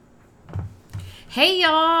Hey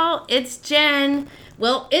y'all, it's Jen.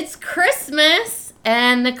 Well, it's Christmas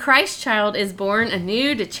and the Christ child is born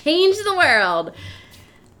anew to change the world.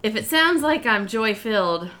 If it sounds like I'm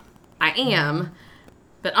joy-filled, I am.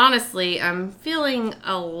 But honestly, I'm feeling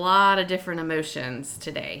a lot of different emotions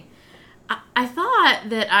today. I thought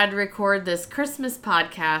that I'd record this Christmas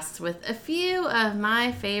podcast with a few of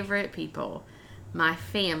my favorite people, my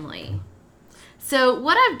family. So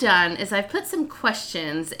what I've done is I've put some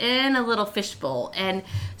questions in a little fishbowl. And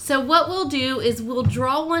so what we'll do is we'll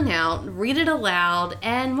draw one out, read it aloud,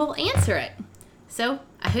 and we'll answer it. So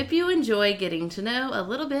I hope you enjoy getting to know a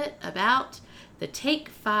little bit about the Take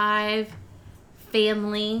 5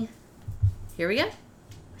 family. Here we go.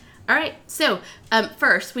 All right. So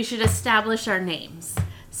first we should establish our names.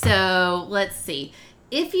 So let's see.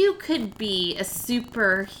 If you could be a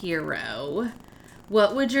superhero,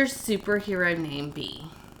 what would your superhero name be?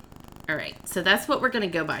 All right, so that's what we're going to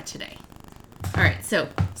go by today. All right, so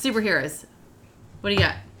superheroes. What do you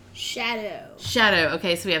got? Shadow. Shadow.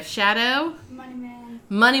 Okay, so we have Shadow. Money Man.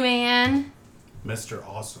 Money Man. Mr.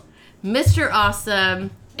 Awesome. Mr.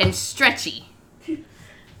 Awesome. And Stretchy.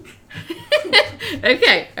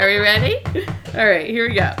 Okay, are we ready? All right, here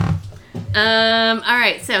we go. All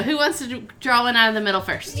right, so who wants to draw one out of the middle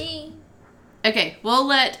first? Me. Okay, we'll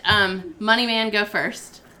let Money Man go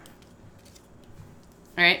first.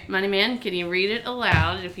 All right, Money Man, can you read it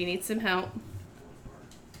aloud if you need some help?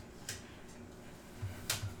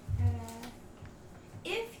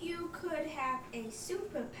 If you could have a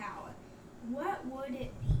superpower, what would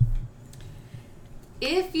it be?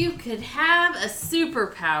 If you could have a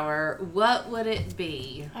superpower, what would it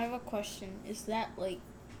be? I have a question. Is that like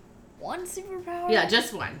one superpower? Yeah,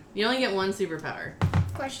 just one. You only get one superpower.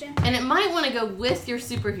 Question? And it might want to go with your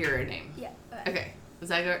superhero name. Yeah. Okay. Does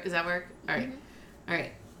that work? All right. Mm-hmm. All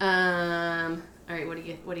right. All right,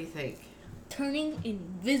 what do you think? Turning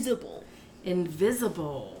invisible.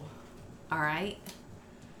 Invisible. All right.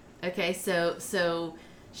 Okay, so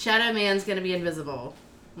Shadow Man's going to be invisible.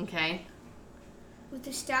 Okay? With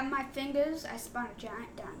the snap of my fingers, I spawn a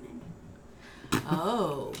giant diamond.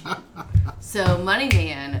 Oh. So Money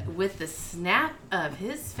Man, with the snap of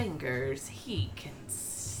his fingers, he can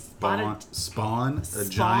Spawn a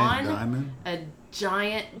giant diamond? A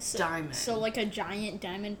giant diamond. So like a giant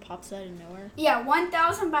diamond pops out of nowhere? Yeah,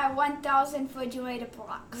 1,000 by 1,000 refrigerator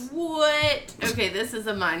blocks. What? Okay, this is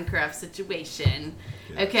a Minecraft situation.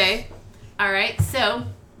 Yes. Okay. All right. So,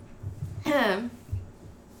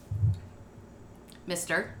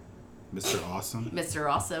 Mr. Awesome. Mr.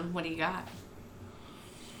 Awesome, what do you got?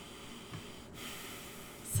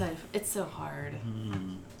 So it's so hard.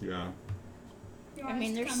 Yeah. You I want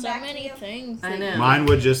mean, us to there's come so back to many you? things. I that- know. Mine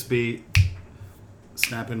would just be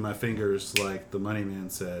snapping my fingers like the Money Man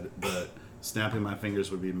said, but snapping my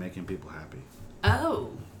fingers would be making people happy.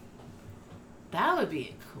 Oh, that would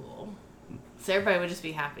be cool. So everybody would just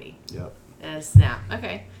be happy. Yep. Snap.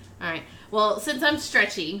 Okay. All right. Well, since I'm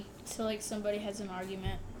stretchy, So like somebody has an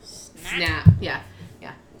argument. snap. Yeah.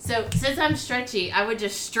 Yeah. So since I'm stretchy, I would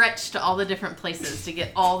just stretch to all the different places to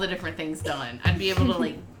get all the different things done. I'd be able to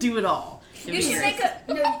like do it all. It'd You be should great. make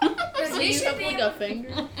a no. So You you should have be like able, a finger?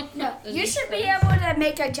 no. Does You he should be space? able to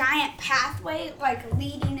make a giant pathway, like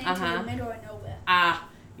leading into Uh-huh. the middle of nowhere.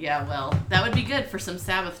 Yeah, well, that would be good for some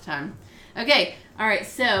Sabbath time. Okay, all right,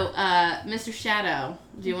 so, Mr. Shadow,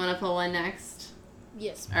 do you want to pull one next?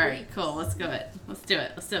 Yes. All right, please. cool, let's do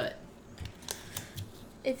it.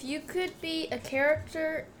 If you could be a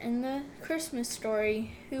character in the Christmas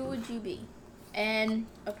story, who would you be? And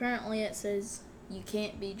apparently it says you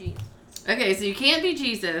can't be Jesus. Okay, so you can't be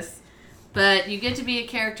Jesus, but you get to be a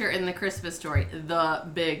character in the Christmas story, the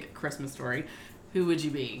big Christmas story. Who would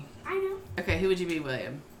you be? I know. Okay, who would you be,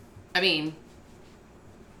 William? Okay,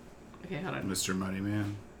 hold on. Mr. Money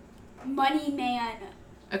Man. Money Man.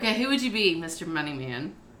 Okay, who would you be, Mr.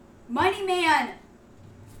 Moneyman? Money Man.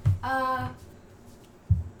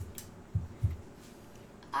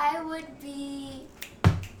 I would be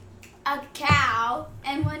a cow,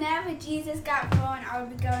 and whenever Jesus got born, I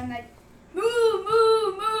would be going like, moo,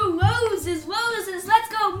 moo, moo, roses, roses, let's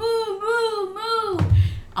go, moo, moo, moo.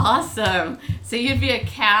 Awesome. So you'd be a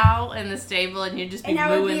cow in the stable and you'd just be And I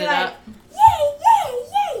would mooing be it like, up. yay,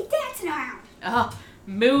 yay, yay, dancing around. Oh,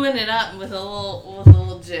 mooing it up with a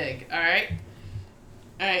little jig. All right.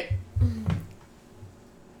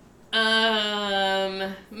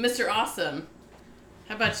 Mr. Awesome.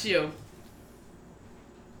 How about you?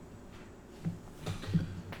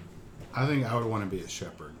 I think I would want to be a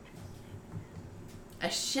shepherd. A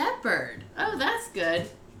shepherd. Oh, that's good.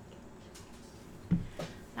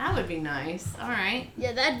 That would be nice. All right.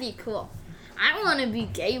 Yeah, that'd be cool. I want to be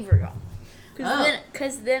Gabriel.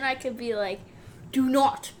 Because then I could be like, do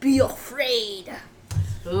not be afraid.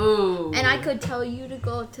 Ooh. And I could tell you to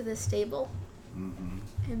go to the stable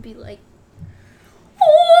and be like,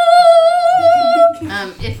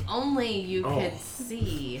 If only you could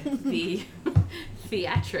see the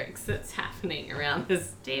theatrics that's happening around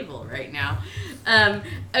this table right now.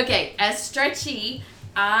 Okay, as Stretchy,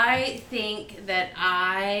 I think that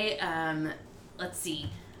let's see.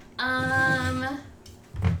 I'm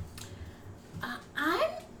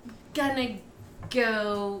gonna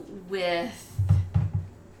go with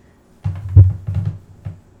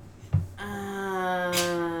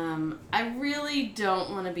I really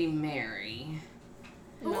don't want to be Mary.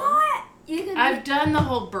 What? I've done the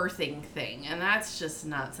whole birthing thing, and that's just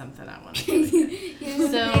not something I want to do.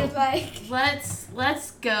 So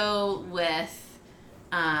let's go with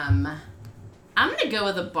I'm gonna go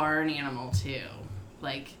with a barn animal too.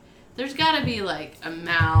 Like, there's got to be like a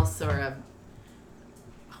mouse or a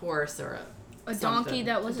horse or a donkey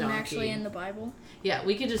that wasn't actually in the Bible. Yeah,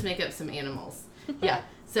 we could just make up some animals. Yeah.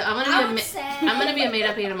 So I'm gonna be a made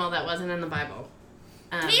up animal that wasn't in the Bible.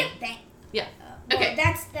 Be a thing. Yeah. Well, Okay.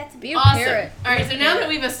 that's Be a Awesome. parrot. All right. So now that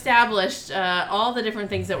we've established all the different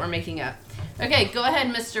things that we're making up, okay, go ahead,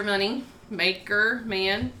 Mr. Money Maker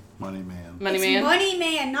Man. Money man. Money it's Man. Money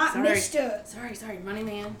Man, not Sorry. Mr. Sorry, Money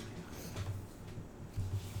Man.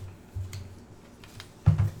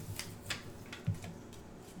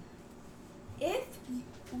 If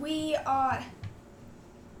we are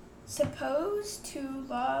supposed to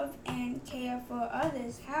love and care for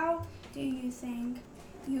others, how do you think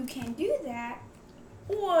you can do that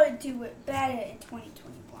or do it better in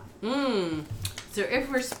 2021? So if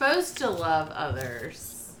we're supposed to love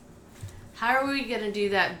others, how are we going to do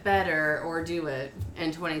that better or do it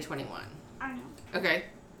in 2021? I don't know. Okay.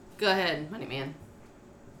 Go ahead, Money Man.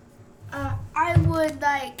 I would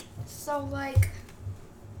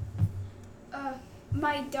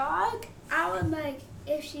my dog, I would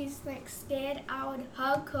if she's scared, I would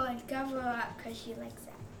hug her and cover her up because she likes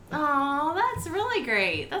that. Oh, that's really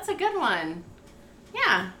great. That's a good one.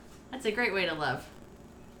 Yeah, that's a great way to love.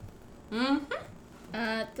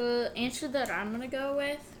 The answer that I'm going to go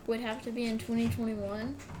with would have to be in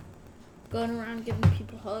 2021. Going around giving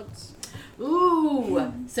people hugs.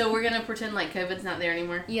 Ooh. So we're going to pretend like COVID's not there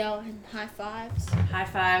anymore? Yeah, and high fives. High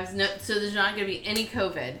fives. No, so there's not going to be any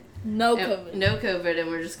COVID. No COVID. No COVID, and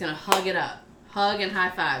we're just going to hug it up. Hug and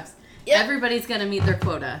high fives. Yep. Everybody's going to meet their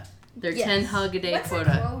quota. Their 10 hug a day What's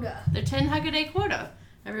quota. a quota? Their 10 hug a day quota.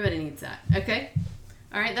 Everybody needs that. Okay?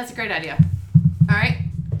 All right, that's a great idea. All right,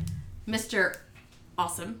 Mr.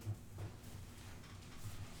 Awesome.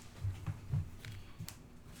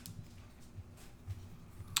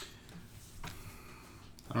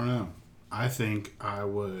 I don't know. I think I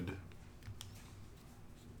would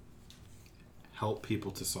help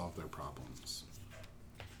people to solve their problems.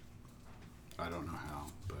 I don't know how,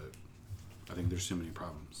 but I think there's too many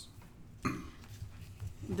problems.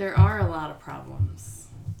 There are a lot of problems.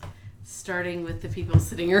 Starting with the people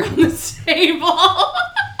sitting around this table.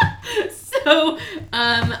 So,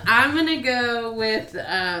 I'm going to go with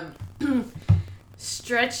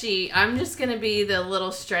Stretchy. I'm just going to be the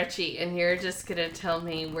little Stretchy, and you're just going to tell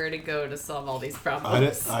me where to go to solve all these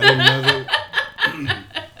problems. I didn't know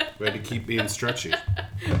that we had to keep being stretchy.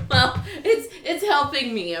 Well, it's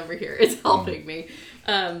helping me over here. It's helping me.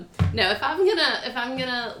 No, if I'm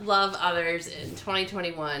gonna love others in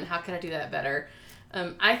 2021, how can I do that better?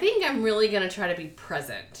 I think I'm really gonna try to be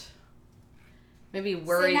present. Maybe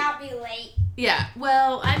worry. So not be late. Yeah.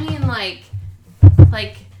 Well, I mean, like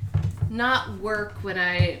not work when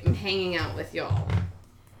I'm hanging out with y'all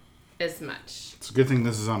as much. It's a good thing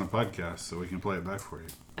this is on a podcast, so we can play it back for you.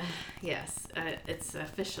 Yes, it's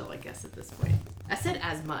official, I guess, at this point. I said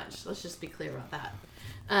as much. Let's just be clear about that.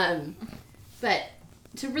 But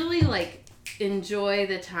to really, enjoy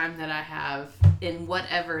the time that I have in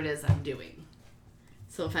whatever it is I'm doing.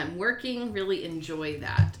 So if I'm working, really enjoy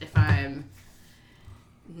that. If I'm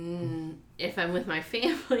with my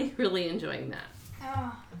family, really enjoying that.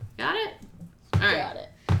 Oh. Got it? All right. Got it.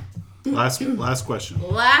 Last question.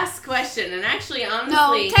 Last question. And actually, honestly,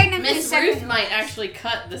 No, technically Miss second Ruth to might last. actually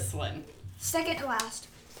cut this one. Second to last.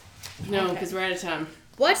 No, Okay. because we're out of time.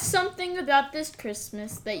 What's something about this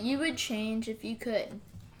Christmas that you would change if you could?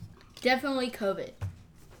 Definitely COVID.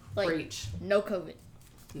 Preach. No COVID.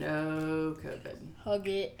 No COVID. Hug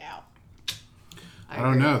it out. I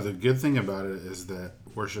don't know. The good thing about it is that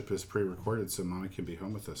worship is pre-recorded, so Mommy can be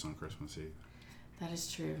home with us on Christmas Eve. That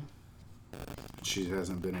is true. She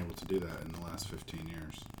hasn't been able to do that in the last 15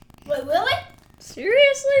 years. Wait, really?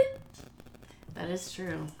 Seriously? That is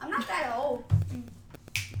true. I'm not that old.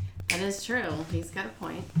 That That is true. He's got a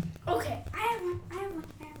point. Okay, I have one.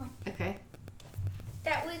 Okay.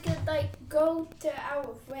 That we could like go to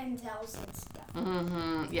our friend's house and stuff.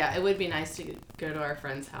 Mm-hmm. Yeah, it would be nice to go to our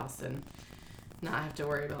friend's house and not have to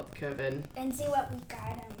worry about the COVID. And see what we got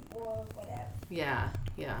him or whatever. Yeah.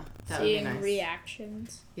 That Seeing would be nice.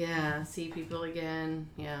 reactions. Yeah, see people again.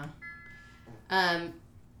 Yeah.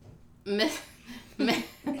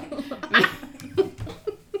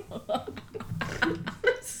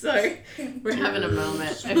 Sorry, we're having a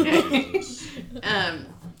moment. Okay.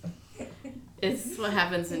 It's what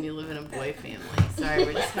happens when you live in a boy family. Sorry,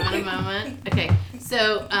 we're just having a moment. Okay,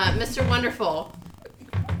 so Mr. Wonderful,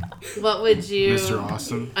 what would you? Mr.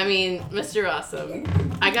 Awesome. I mean, Mr. Awesome.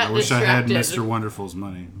 I wish I had distracted. Mr. Wonderful's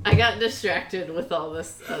money. I got distracted with all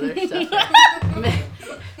this other stuff.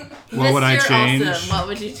 What would I change? Awesome, what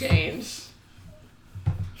would you change?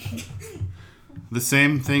 The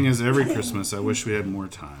same thing as every Christmas. I wish we had more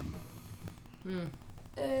time.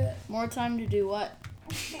 More time to do what?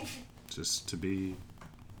 Just to be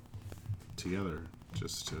together.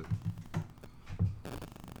 Just to...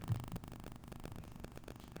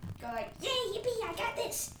 Go like, yay, yippee, I got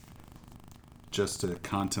this. Just to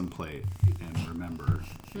contemplate and remember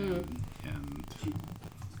and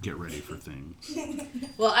get ready for things.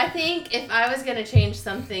 Well, I think if I was going to change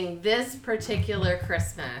something this particular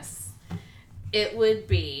Christmas, it would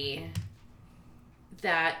be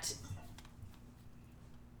that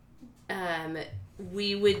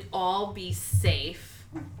we would all be safe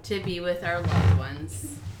to be with our loved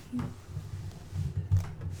ones.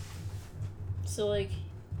 So, like,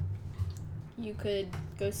 you could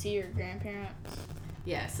go see your grandparents.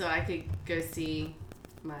 Yeah, so I could go see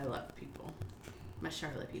my loved people, my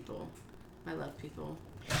Charlotte people, my loved people.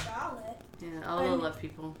 Charlotte? Yeah, all the loved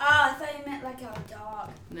people. Oh, I thought you meant like our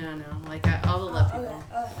dog. No, like all the loved people.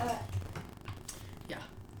 Okay.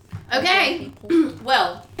 Okay,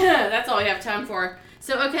 well, that's all we have time for.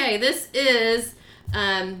 So, okay, this is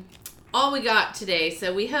all we got today.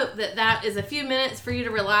 So we hope that is a few minutes for you to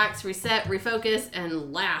relax, reset, refocus,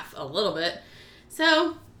 and laugh a little bit.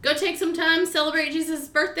 So go take some time, celebrate Jesus'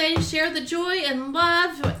 birthday, share the joy and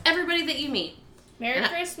love with everybody that you meet. Merry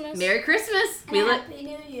Christmas. Merry Christmas. And Happy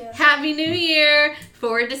New Year. Happy New Year.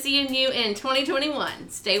 Forward to seeing you in 2021.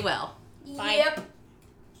 Stay well. Bye. Yep.